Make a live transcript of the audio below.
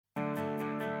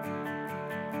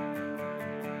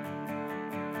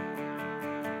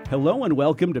Hello and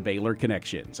welcome to Baylor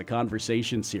Connections, a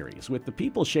conversation series with the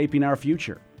people shaping our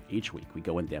future. Each week we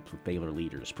go in depth with Baylor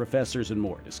leaders, professors, and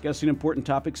more, discussing important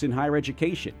topics in higher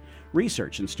education,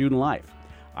 research, and student life.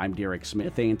 I'm Derek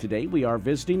Smith, and today we are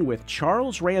visiting with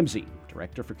Charles Ramsey,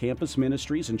 Director for Campus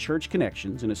Ministries and Church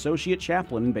Connections and Associate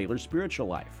Chaplain in Baylor Spiritual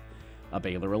Life. A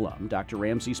Baylor alum, Dr.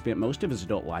 Ramsey spent most of his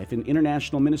adult life in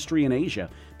international ministry in Asia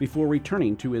before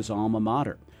returning to his alma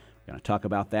mater. We're going to talk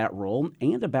about that role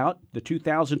and about the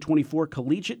 2024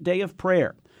 Collegiate Day of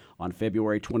Prayer. On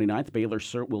February 29th, Baylor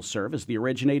will serve as the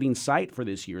originating site for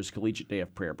this year's Collegiate Day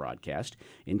of Prayer broadcast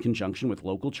in conjunction with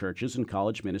local churches and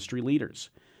college ministry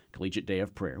leaders. Collegiate Day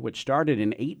of Prayer, which started in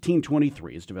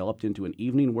 1823, is developed into an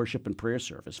evening worship and prayer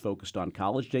service focused on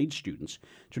college-age students,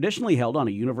 traditionally held on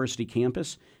a university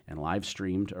campus and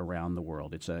live-streamed around the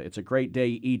world. It's a great day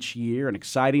each year and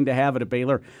exciting to have it at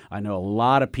Baylor. I know a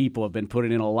lot of people have been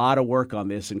putting in a lot of work on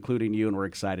this, including you, and we're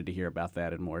excited to hear about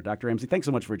that and more. Dr. Ramsey, thanks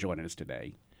so much for joining us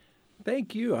today.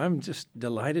 Thank you. I'm just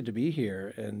delighted to be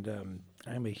here, and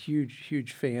I'm a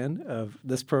huge fan of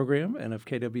this program and of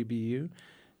KWBU.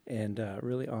 And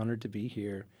really honored to be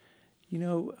here. You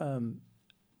know,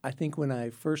 I think when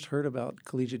I first heard about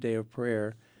Collegiate Day of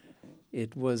Prayer,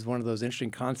 it was one of those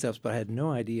interesting concepts, but I had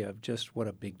no idea of just what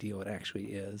a big deal it actually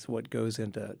is, what goes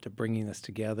into bringing this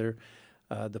together,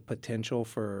 the potential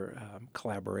for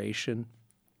collaboration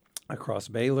across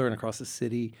Baylor and across the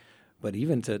city, but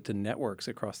even to networks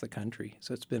across the country.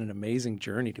 So it's been an amazing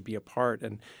journey to be a part.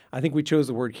 And I think we chose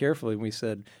the word carefully when we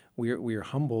said we are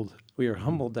humbled. We are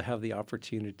humbled to have the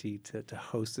opportunity to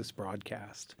host this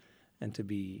broadcast and to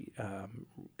be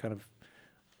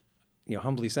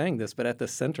humbly saying this, but at the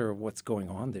center of what's going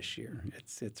on this year.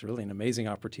 It's really an amazing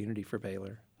opportunity for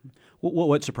Baylor.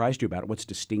 What surprised you about it? What's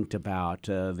distinct about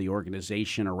the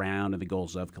organization around and the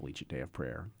goals of Collegiate Day of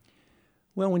Prayer?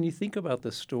 Well, when you think about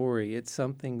the story, it's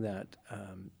something that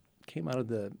came out of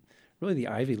the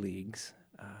Ivy Leagues,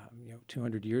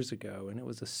 200 years ago, and it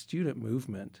was a student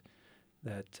movement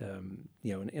that,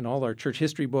 in all our church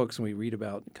history books, when we read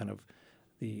about kind of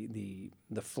the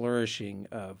flourishing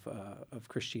of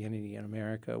Christianity in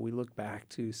America, we look back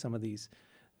to some of these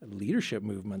leadership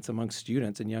movements among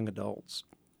students and young adults,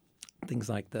 things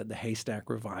like the Haystack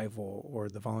Revival or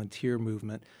the volunteer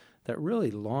movement that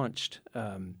really launched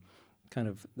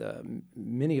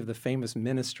many of the famous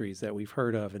ministries that we've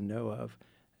heard of and know of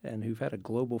and who've had a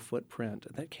global footprint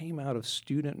that came out of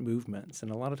student movements. And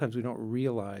a lot of times we don't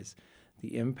realize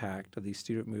the impact of these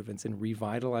student movements in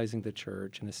revitalizing the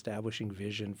church and establishing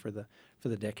vision for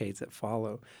the decades that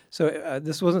follow. So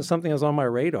this wasn't something that was on my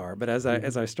radar, but as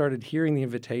I started hearing the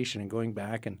invitation and going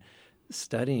back and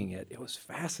studying it, it was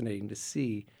fascinating to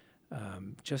see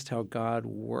just how God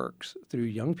works through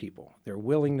young people, their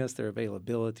willingness, their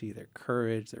availability, their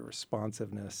courage, their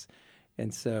responsiveness.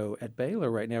 And so at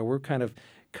Baylor right now, we're kind of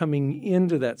coming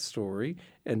into that story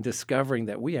and discovering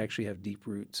that we actually have deep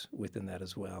roots within that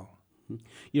as well.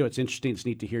 You know, it's interesting. It's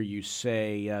neat to hear you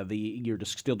say you're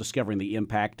still discovering the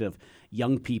impact of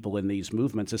young people in these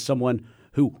movements. As someone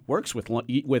who works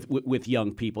with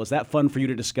young people, is that fun for you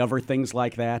to discover things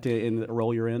like that in the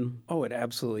role you're in? Oh, it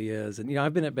absolutely is. And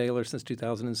I've been at Baylor since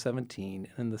 2017.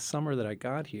 And in the summer that I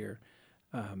got here,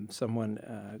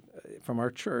 someone from our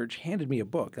church handed me a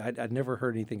book I'd never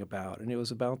heard anything about, and it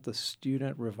was about the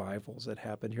student revivals that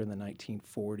happened here in the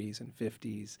 1940s and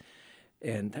 50s.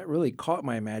 And that really caught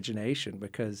my imagination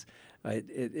because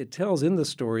it tells in the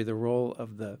story the role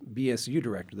of the BSU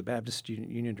director, the Baptist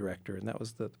Student Union director, and that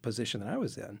was the position that I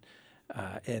was in.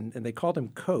 And they called him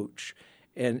coach.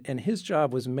 And his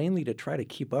job was mainly to try to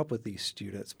keep up with these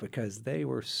students because they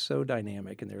were so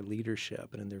dynamic in their leadership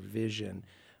and in their vision,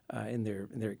 in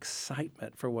their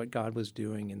excitement for what God was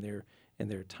doing in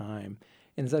their time.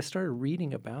 And as I started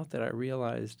reading about that, I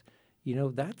realized,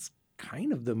 that's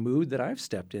kind of the mood that I've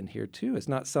stepped in here too. It's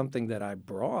not something that I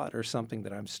brought or something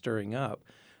that I'm stirring up,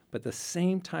 but the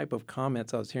same type of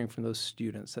comments I was hearing from those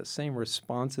students, that same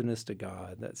responsiveness to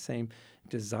God, that same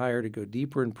desire to go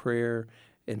deeper in prayer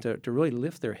and to really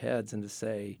lift their heads and to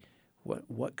say,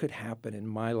 what could happen in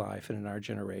my life and in our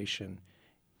generation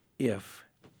if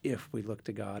we look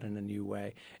to God in a new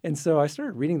way. And so I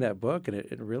started reading that book, and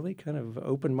it really kind of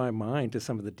opened my mind to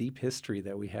some of the deep history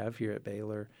that we have here at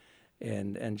Baylor.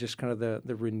 And just kind of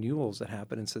the renewals that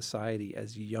happen in society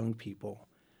as young people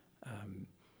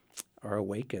are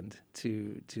awakened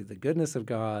to the goodness of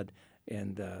God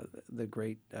and the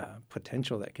great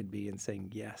potential that could be in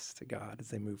saying yes to God as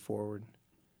they move forward.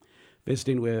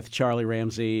 Visiting with Charlie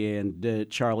Ramsey. And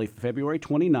Charlie, February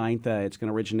 29th, it's going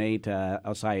to originate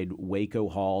outside Waco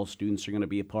Hall. Students are going to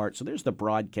be a part. So there's the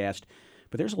broadcast.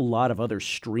 But there's a lot of other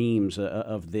streams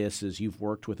of this as you've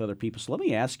worked with other people. So let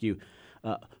me ask you,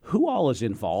 who all is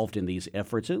involved in these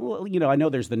efforts? And, well, I know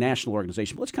there's the national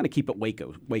organization, but let's kind of keep it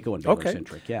Waco and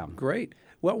Baylor-centric. Okay. Yeah. Great.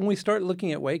 Well, when we started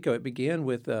looking at Waco, it began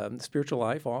with the Spiritual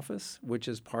Life office, which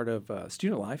is part of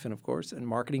Student Life, and of course, and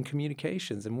Marketing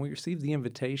Communications. And we received the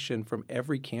invitation from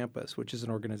every campus, which is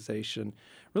an organization,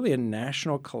 really a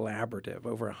national collaborative,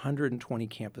 over 120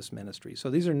 campus ministries. So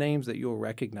these are names that you'll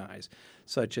recognize,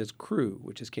 such as CREW,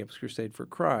 which is Campus Crusade for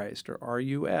Christ, or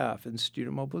RUF, and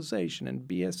Student Mobilization, and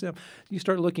BSM. You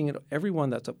start looking at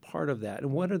everyone that's a part of that,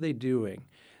 and what are they doing?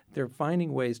 They're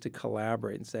finding ways to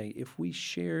collaborate and saying, if we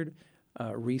shared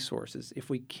resources, if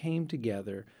we came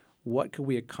together, what could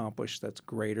we accomplish that's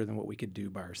greater than what we could do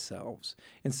by ourselves?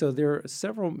 And so there are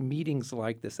several meetings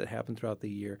like this that happen throughout the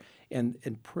year, and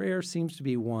prayer seems to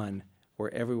be one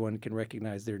where everyone can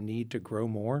recognize their need to grow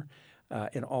more,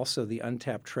 and also the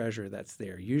untapped treasure that's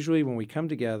there. Usually when we come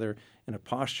together in a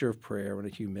posture of prayer and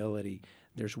a humility,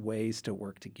 there's ways to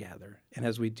work together. And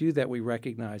as we do that, we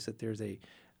recognize that there's a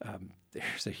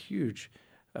huge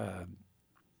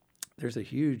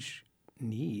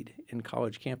need in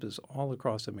college campuses all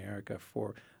across America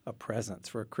for a presence,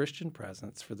 for a Christian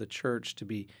presence, for the church to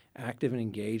be active and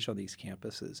engaged on these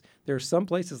campuses. There are some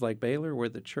places like Baylor where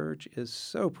the church is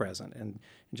so present and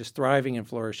just thriving and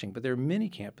flourishing, but there are many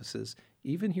campuses,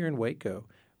 even here in Waco,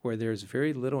 where there's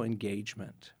very little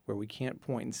engagement, where we can't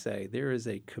point and say there is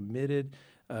a committed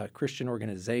Christian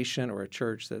organization or a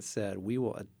church that said, we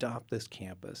will adopt this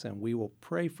campus and we will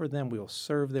pray for them, we will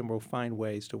serve them, we'll find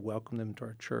ways to welcome them to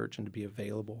our church and to be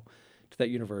available to that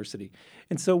university.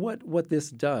 And so what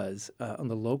this does on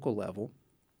the local level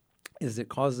is it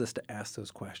causes us to ask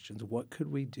those questions. What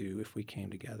could we do if we came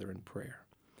together in prayer?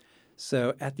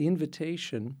 So at the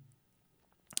invitation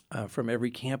from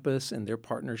every campus and their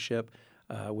partnership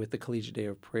with the Collegiate Day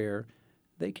of Prayer,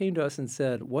 they came to us and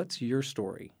said, what's your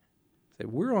story?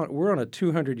 We're on a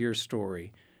 200-year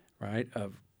story, right,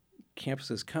 of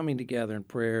campuses coming together in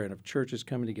prayer and of churches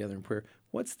coming together in prayer.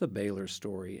 What's the Baylor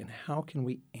story, and how can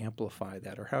we amplify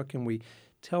that, or how can we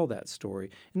tell that story?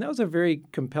 And that was a very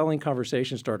compelling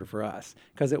conversation starter for us,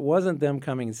 because it wasn't them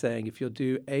coming and saying, if you'll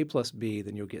do A plus B,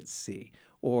 then you'll get C.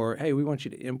 Or, hey, we want you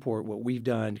to import what we've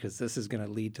done because this is going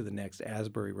to lead to the next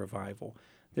Asbury revival.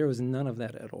 There was none of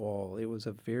that at all. It was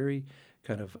a very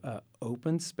kind of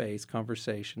open space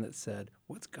conversation that said,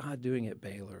 what's God doing at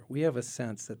Baylor? We have a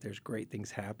sense that there's great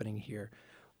things happening here.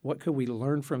 What could we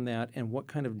learn from that, and what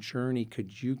kind of journey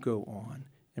could you go on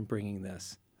in bringing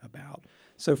this about?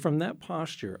 So from that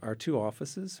posture, our two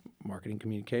offices, Marketing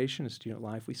Communication and Student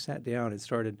Life, we sat down and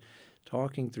started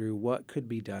talking through what could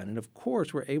be done. And of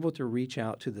course, we're able to reach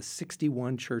out to the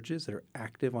 61 churches that are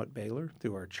active at Baylor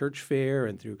through our church fair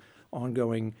and through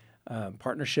ongoing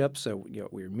partnerships. So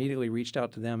we immediately reached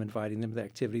out to them, inviting them to the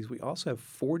activities. We also have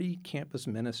 40 campus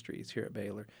ministries here at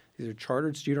Baylor. These are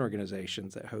chartered student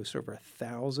organizations that host over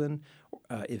 1,000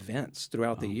 events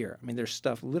throughout the year. I mean, there's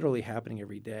stuff literally happening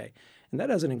every day. And that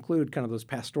doesn't include kind of those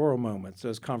pastoral moments,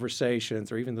 those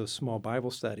conversations, or even those small Bible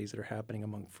studies that are happening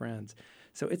among friends.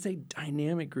 So it's a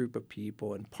dynamic group of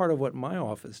people, and part of what my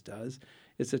office does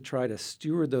is to try to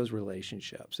steward those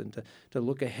relationships and to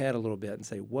look ahead a little bit and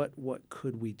say, what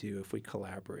could we do if we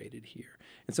collaborated here?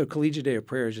 And so Collegiate Day of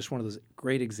Prayer is just one of those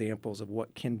great examples of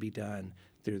what can be done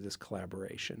through this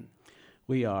collaboration.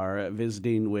 We are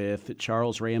visiting with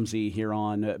Charles Ramsey here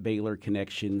on Baylor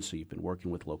Connections. So you've been working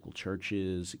with local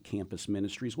churches, campus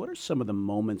ministries. What are some of the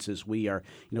moments as we are,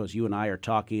 as you and I are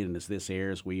talking and as this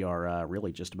airs, we are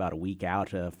really just about a week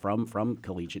out from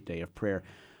Collegiate Day of Prayer.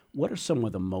 What are some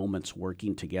of the moments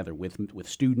working together with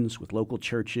students, with local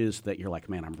churches that you're like,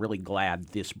 man, I'm really glad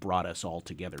this brought us all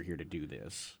together here to do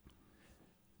this?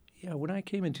 Yeah, when I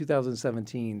came in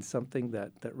 2017, something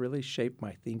that really shaped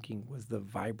my thinking was the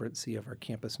vibrancy of our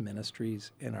campus ministries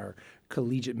and our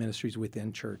collegiate ministries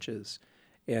within churches.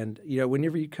 And,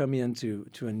 whenever you come into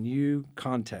a new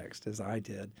context, as I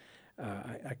did,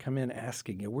 I come in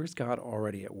asking, where's God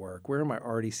already at work? Where am I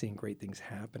already seeing great things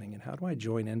happening? And how do I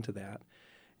join into that?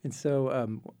 And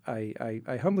so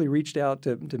I humbly reached out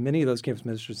to many of those campus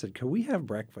ministers and said, could we have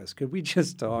breakfast? Could we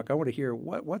just talk? I want to hear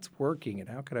what's working and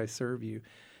how could I serve you?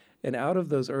 And out of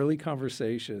those early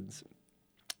conversations,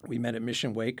 we met at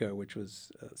Mission Waco, which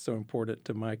was so important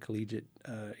to my collegiate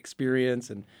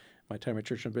experience and my time at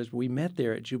Church on Bridge. We met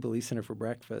there at Jubilee Center for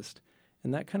breakfast,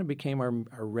 and that kind of became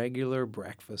our regular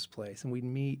breakfast place. And we'd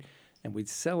meet and we'd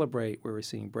celebrate where we're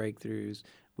seeing breakthroughs.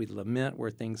 We'd lament where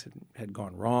things had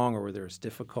gone wrong or where there was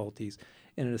difficulties.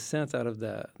 And in a sense, out of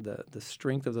the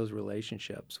strength of those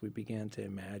relationships, we began to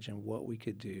imagine what we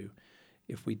could do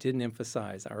if we didn't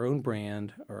emphasize our own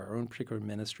brand or our own particular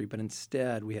ministry, but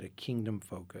instead we had a kingdom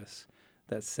focus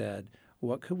that said,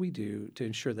 what could we do to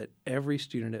ensure that every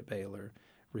student at Baylor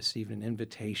received an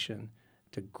invitation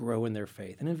to grow in their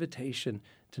faith, an invitation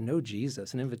to know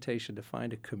Jesus, an invitation to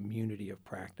find a community of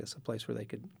practice, a place where they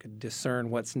could discern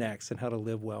what's next and how to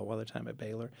live well while their time at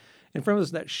Baylor. And from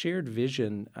that shared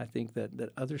vision, I think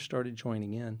that others started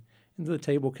joining in, and the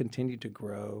table continued to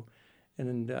grow.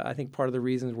 And I think part of the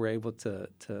reasons we're able to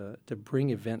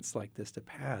bring events like this to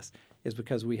pass is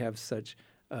because we have such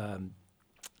a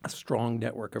strong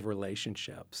network of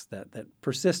relationships that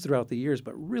persists throughout the years,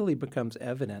 but really becomes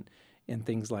evident in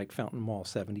things like Fountain Mall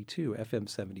 72, FM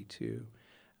 72,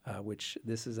 which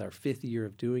this is our 5th year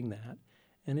of doing that.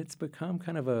 And it's become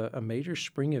kind of a major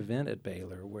spring event at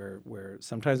Baylor where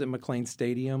sometimes at McLean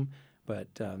Stadium, but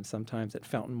sometimes at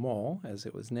Fountain Mall, as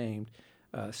it was named,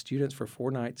 students for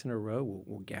 4 nights in a row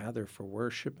will gather for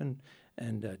worship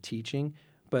and teaching.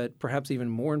 But perhaps even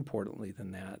more importantly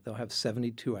than that, they'll have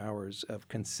 72 hours of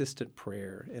consistent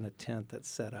prayer in a tent that's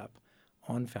set up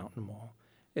on Fountain Mall.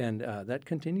 And that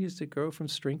continues to grow from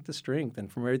strength to strength.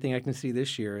 And from everything I can see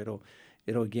this year,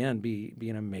 it'll again be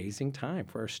an amazing time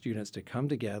for our students to come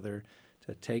together,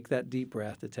 to take that deep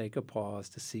breath, to take a pause,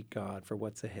 to seek God for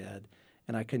what's ahead.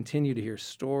 And I continue to hear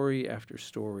story after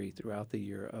story throughout the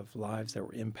year of lives that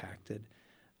were impacted,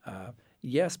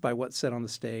 yes, by what's said on the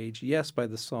stage, yes, by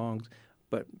the songs,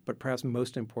 but perhaps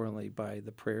most importantly by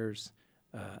the prayers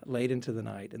late into the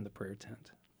night in the prayer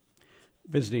tent.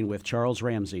 Visiting with Charles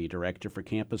Ramsey, Director for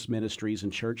Campus Ministries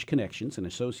and Church Connections, and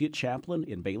Associate Chaplain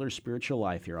in Baylor Spiritual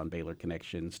Life here on Baylor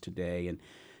Connections today. And,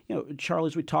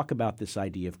 Charles, we talk about this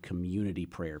idea of community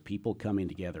prayer, people coming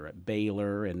together at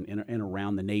Baylor and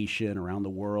around the nation, around the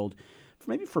world.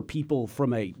 Maybe for people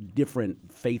from a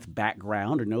different faith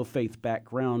background or no faith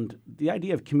background, the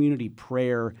idea of community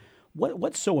prayer,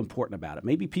 what's so important about it?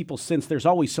 Maybe people sense there's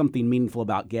always something meaningful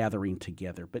about gathering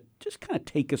together, but just kind of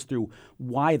take us through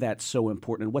why that's so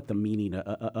important and what the meaning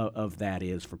of that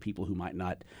is for people who might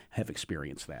not have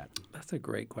experienced that. That's a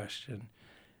great question.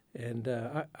 And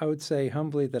I would say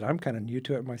humbly that I'm kind of new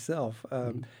to it myself.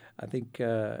 I think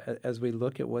as we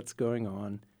look at what's going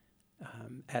on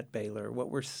at Baylor, what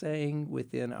we're saying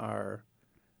within our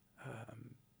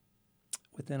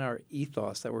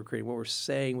ethos that we're creating, what we're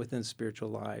saying within spiritual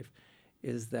life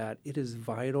is that it is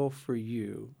vital for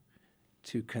you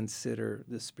to consider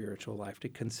the spiritual life, to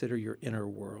consider your inner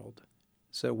world.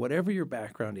 So whatever your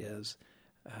background is,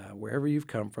 wherever you've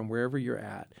come from, wherever you're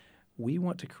at, we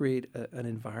want to create an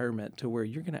environment to where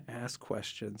you're going to ask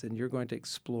questions and you're going to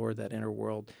explore that inner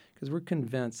world because we're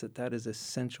convinced that is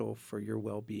essential for your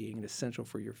well-being and essential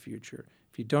for your future.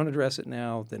 If you don't address it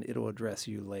now, then it'll address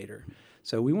you later.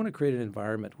 So we want to create an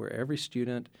environment where every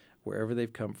student, wherever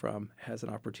they've come from, has an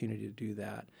opportunity to do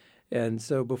that. And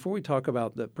so before we talk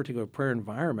about the particular prayer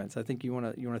environments, I think you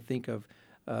want to think of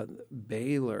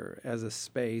Baylor as a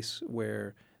space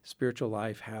where spiritual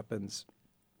life happens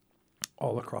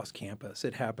all across campus.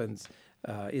 It happens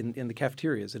in the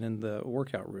cafeterias and in the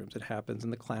workout rooms. It happens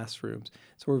in the classrooms.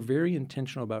 So we're very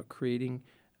intentional about creating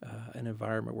an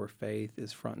environment where faith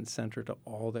is front and center to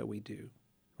all that we do,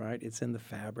 right? It's in the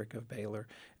fabric of Baylor.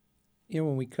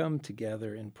 When we come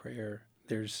together in prayer,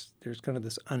 there's kind of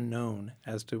this unknown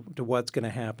as to what's going to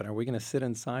happen. Are we going to sit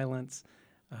in silence?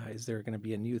 Is there going to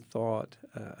be a new thought,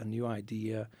 a new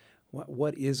idea?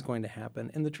 What is going to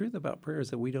happen? And the truth about prayer is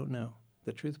that we don't know.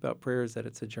 The truth about prayer is that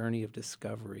it's a journey of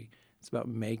discovery. It's about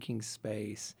making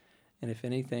space. And if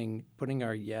anything, putting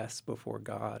our yes before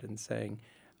God and saying,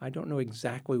 I don't know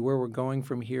exactly where we're going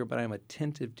from here, but I'm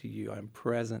attentive to you. I'm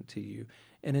present to you.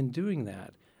 And in doing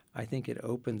that, I think it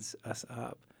opens us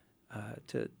up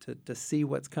to see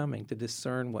what's coming, to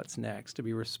discern what's next, to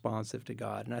be responsive to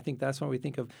God. And I think that's when we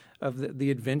think of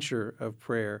the adventure of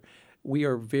prayer. We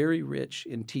are very rich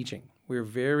in teaching. We're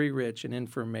very rich in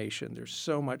information. There's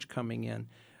so much coming in.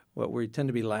 What we tend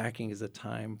to be lacking is a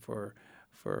time for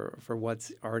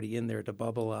what's already in there to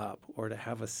bubble up or to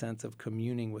have a sense of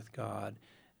communing with God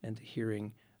and to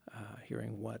hearing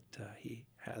what He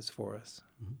has for us.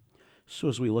 Mm-hmm. So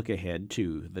as we look ahead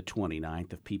to the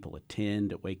 29th, if people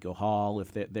attend at Waco Hall,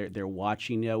 if they're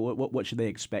watching, what should they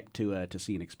expect to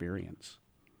see and experience?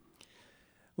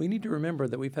 We need to remember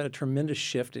that we've had a tremendous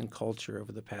shift in culture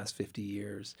over the past 50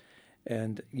 years.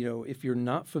 And, if you're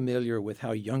not familiar with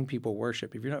how young people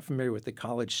worship, if you're not familiar with the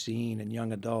college scene and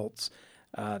young adults,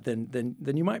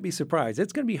 then you might be surprised.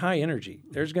 It's going to be high energy.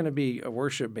 There's going to be a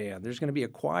worship band. There's going to be a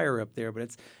choir up there, but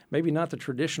it's maybe not the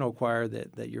traditional choir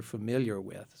that you're familiar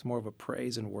with. It's more of a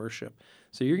praise and worship.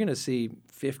 So you're going to see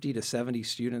 50 to 70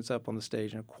 students up on the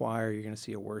stage in a choir. You're going to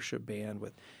see a worship band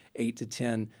with 8 to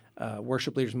 10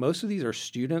 worship leaders. Most of these are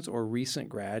students or recent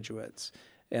graduates.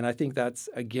 And I think that's,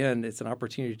 again, it's an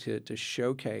opportunity to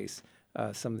showcase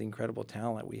some of the incredible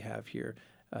talent we have here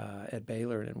at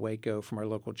Baylor and in Waco from our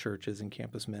local churches and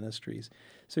campus ministries.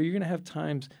 So you're going to have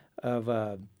times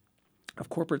of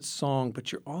corporate song,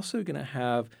 but you're also going to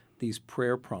have these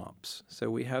prayer prompts. So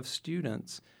we have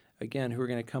students, again, who are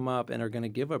going to come up and are going to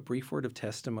give a brief word of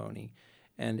testimony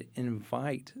and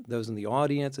invite those in the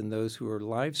audience and those who are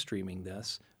live streaming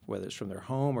this, whether it's from their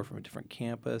home or from a different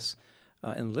campus,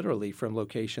 and literally from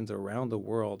locations around the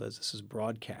world as this is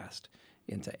broadcast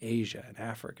into Asia and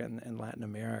Africa and Latin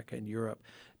America and Europe,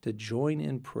 to join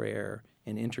in prayer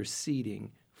and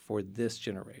interceding for this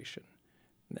generation.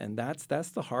 And that's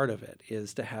the heart of it,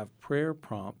 is to have prayer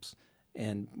prompts.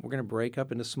 And we're going to break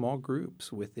up into small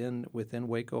groups within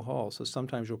Waco Hall. So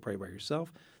sometimes you'll pray by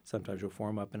yourself, sometimes you'll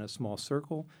form up in a small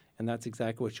circle, and that's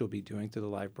exactly what you'll be doing through the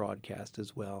live broadcast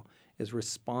as well, is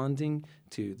responding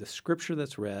to the scripture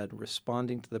that's read,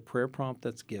 responding to the prayer prompt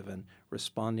that's given,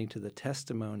 responding to the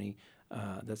testimony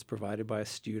that's provided by a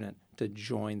student, to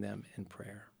join them in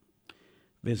prayer.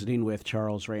 Visiting with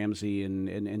Charles Ramsey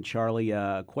and Charlie,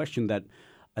 a question that,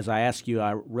 as I ask you,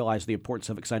 I realize the importance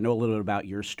of it because I know a little bit about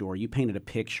your story. You painted a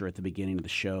picture at the beginning of the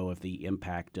show of the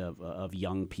impact of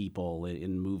young people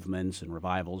in movements and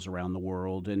revivals around the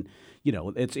world, and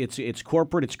it's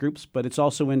corporate, it's groups, but it's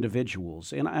also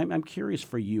individuals. And I'm curious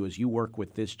for you, as you work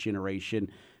with this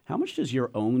generation, how much does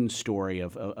your own story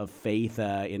of faith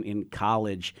in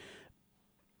college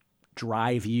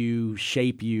drive you,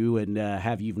 shape you, and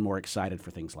have you even more excited for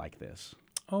things like this?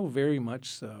 Oh, very much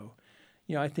so.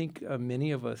 I think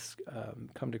many of us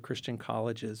come to Christian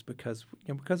colleges because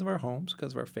of our homes,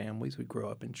 because of our families. We grow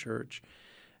up in church,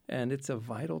 and it's a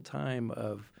vital time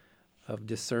of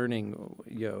discerning,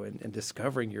 and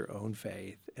discovering your own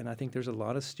faith. And I think there's a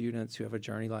lot of students who have a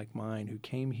journey like mine who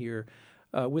came here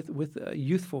with a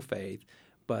youthful faith,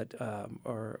 but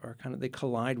are kind of, they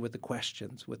collide with the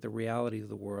questions, with the reality of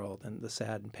the world and the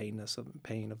sad and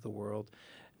pain of the world,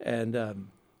 and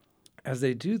as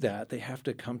they do that, they have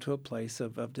to come to a place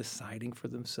of deciding for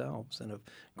themselves and of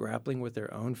grappling with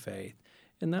their own faith.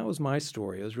 And that was my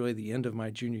story. It was really the end of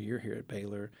my junior year here at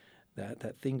Baylor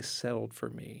that things settled for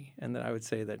me, and that I would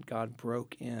say that God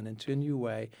broke into a new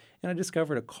way, and I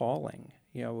discovered a calling.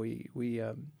 We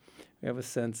have a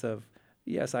sense of,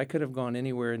 yes, I could have gone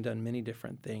anywhere and done many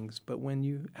different things, but when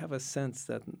you have a sense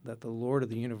that the Lord of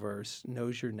the universe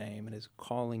knows your name and is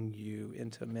calling you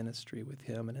into ministry with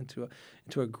Him and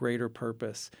into a greater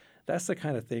purpose, that's the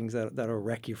kind of things that'll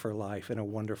wreck you for life in a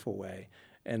wonderful way.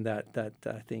 And that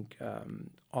I think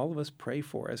all of us pray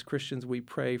for. As Christians, we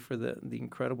pray for the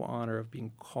incredible honor of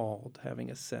being called, having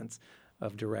a sense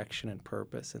of direction and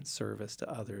purpose and service to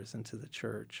others and to the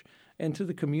church and to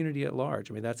the community at large.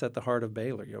 I mean, that's at the heart of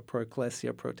Baylor. Pro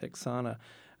Ecclesia, Pro Texana.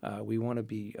 We want to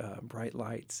be bright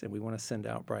lights, and we want to send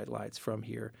out bright lights from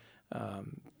here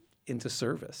into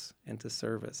service,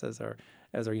 as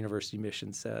our university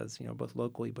mission says, both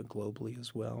locally but globally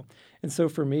as well. And so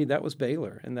for me, that was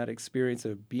Baylor, and that experience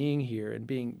of being here and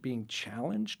being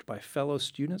challenged by fellow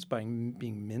students, by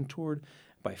being mentored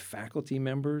by faculty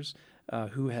members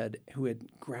who had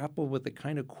grappled with the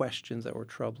kind of questions that were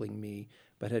troubling me,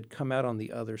 but had come out on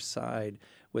the other side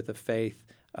with a faith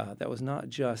that was not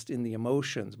just in the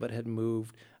emotions, but had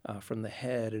moved from the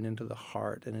head and into the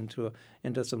heart and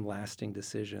into some lasting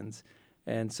decisions.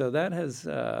 And so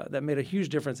that made a huge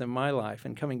difference in my life.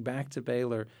 And coming back to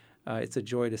Baylor, it's a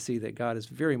joy to see that God is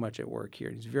very much at work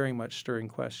here. He's very much stirring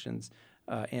questions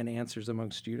and answers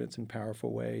among students in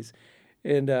powerful ways.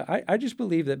 And I just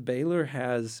believe that Baylor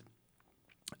has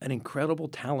an incredible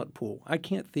talent pool. I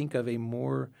can't think of a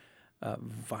more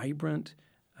vibrant,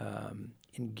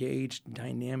 engaged,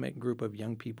 dynamic group of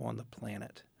young people on the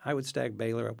planet. I would stack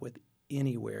Baylor up with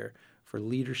anywhere for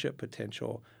leadership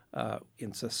potential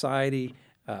in society,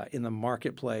 in the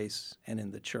marketplace, and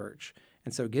in the church.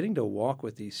 And so getting to walk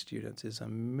with these students is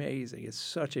amazing. It's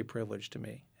such a privilege to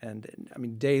me. And I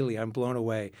mean, daily I'm blown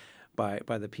away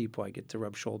by the people I get to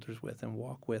rub shoulders with and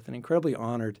walk with, and incredibly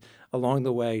honored along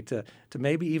the way to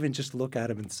maybe even just look at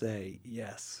them and say,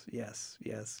 yes, yes,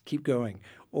 yes, keep going,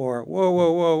 or whoa,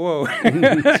 whoa, whoa,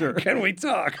 whoa, sure. Can we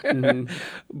talk? Mm-hmm.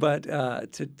 But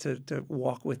to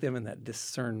walk with them in that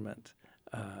discernment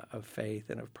of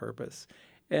faith and of purpose.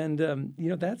 And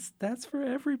that's for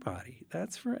everybody.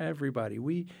 That's for everybody.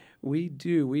 We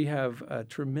have a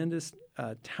tremendous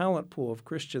talent pool of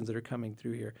Christians that are coming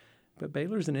through here. But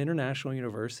Baylor's an international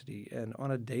university, and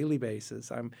on a daily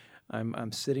basis,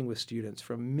 I'm sitting with students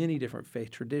from many different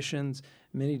faith traditions,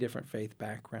 many different faith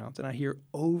backgrounds, and I hear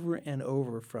over and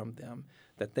over from them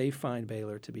that they find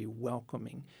Baylor to be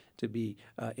welcoming, to be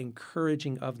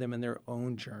encouraging of them in their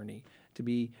own journey, to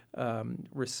be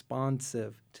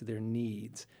responsive to their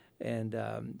needs, and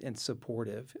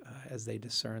supportive as they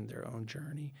discern their own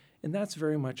journey. And that's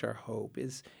very much our hope,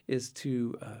 is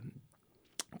to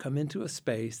come into a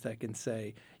space that can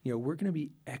say, we're going to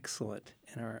be excellent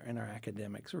in our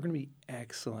academics. We're going to be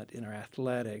excellent in our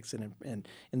athletics and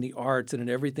in the arts and in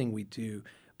everything we do.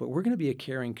 But we're going to be a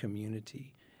caring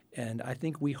community. And I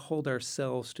think we hold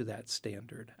ourselves to that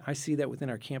standard. I see that within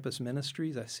our campus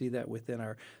ministries. I see that within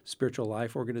our spiritual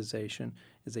life organization,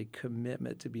 is a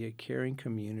commitment to be a caring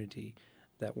community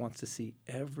that wants to see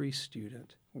every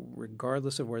student,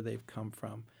 regardless of where they've come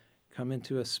from, come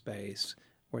into a space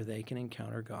where they can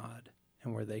encounter God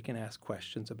and where they can ask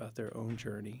questions about their own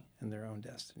journey and their own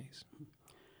destinies.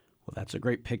 Well, that's a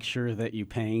great picture that you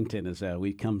paint. And as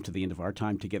we come to the end of our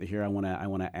time together here, I want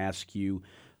to ask you,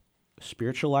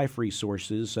 Spiritual Life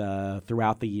resources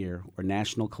throughout the year, or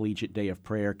National Collegiate Day of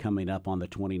Prayer coming up on the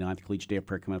 29th, Collegiate Day of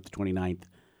Prayer coming up the 29th.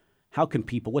 How can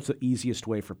people, what's the easiest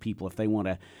way for people if they want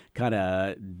to kind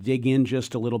of dig in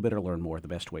just a little bit or learn more, the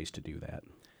best ways to do that?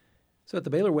 So at the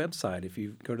Baylor website, if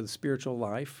you go to the Spiritual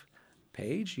Life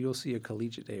page, you'll see a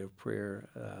Collegiate Day of Prayer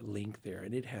link there.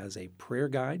 And it has a prayer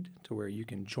guide to where you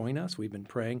can join us. We've been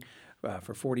praying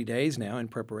for 40 days now in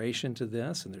preparation to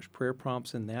this, and there's prayer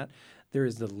prompts in that. There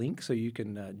is the link so you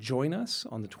can join us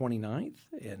on the 29th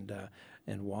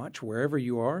and watch wherever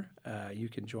you are. You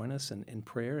can join us in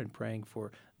prayer and praying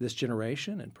for this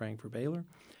generation and praying for Baylor.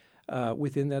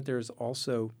 Within that, there's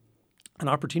also an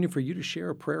opportunity for you to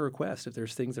share a prayer request if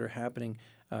there's things that are happening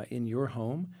in your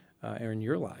home or in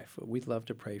your life. We'd love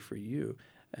to pray for you.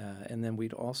 And then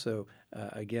we'd also,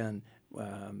 again,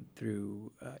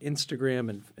 through Instagram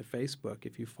and Facebook,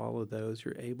 if you follow those,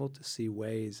 you're able to see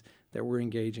ways that we're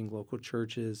engaging local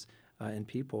churches and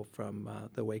people from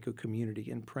the Waco community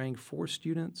in praying for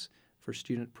students, for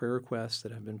student prayer requests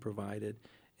that have been provided.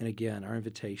 And again, our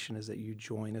invitation is that you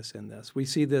join us in this. We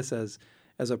see this as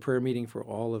a prayer meeting for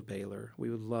all of Baylor. We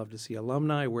would love to see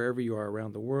alumni wherever you are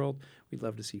around the world. We'd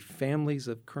love to see families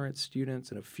of current students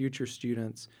and of future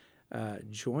students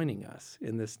joining us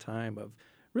in this time of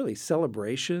really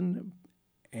celebration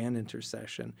and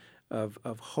intercession, of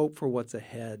hope for what's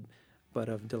ahead, but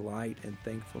of delight and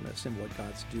thankfulness in what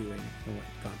God's doing and what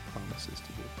God promises to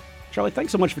do. Charlie,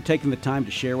 thanks so much for taking the time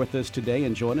to share with us today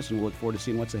and join us, and we'll look forward to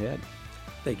seeing what's ahead.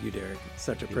 Thank you, Derek. It's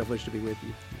such a privilege to be with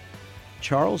you.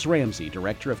 Charles Ramsey,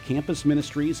 Director of Campus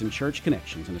Ministries and Church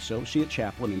Connections and Associate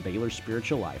Chaplain in Baylor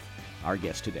Spiritual Life, our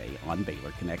guest today on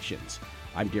Baylor Connections.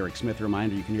 I'm Derek Smith. A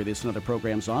reminder, you can hear this and other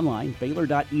programs online,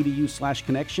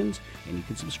 baylor.edu/connections, and you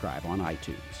can subscribe on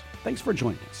iTunes. Thanks for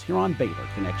joining us here on Baylor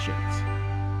Connections.